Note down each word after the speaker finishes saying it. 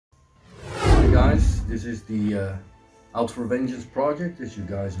This is the Out for Vengeance project, as you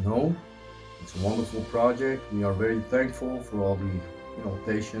guys know. It's a wonderful project. We are very thankful for all the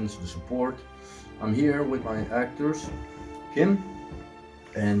patience, the support. I'm here with my actors, Kim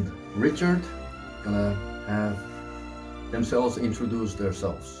and Richard, gonna have themselves introduce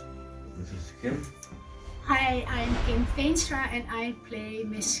themselves. This is Kim. Hi, I'm Kim Feenstra and I play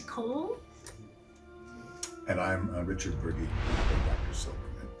Miss Cole. And I'm Richard Burgi, I play Dr.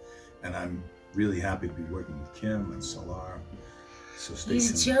 Silverman. And I'm really happy to be working with Kim and Salar. So stay tuned.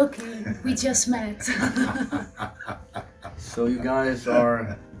 He's joking, we just met. So you guys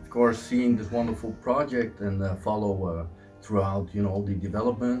are, of course, seeing this wonderful project and follow throughout, the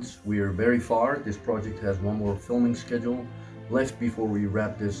developments. We are very far. This project has one more filming schedule left before we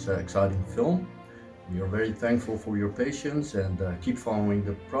wrap this exciting film. We are very thankful for your patience and keep following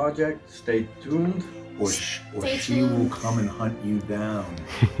the project. Stay tuned. Or she will come and hunt you down.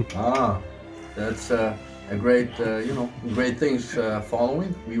 That's a great, great things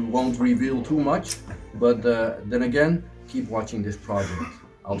following. We won't reveal too much, but then again, keep watching this project.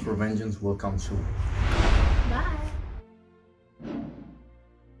 Out for Vengeance will come soon. Bye.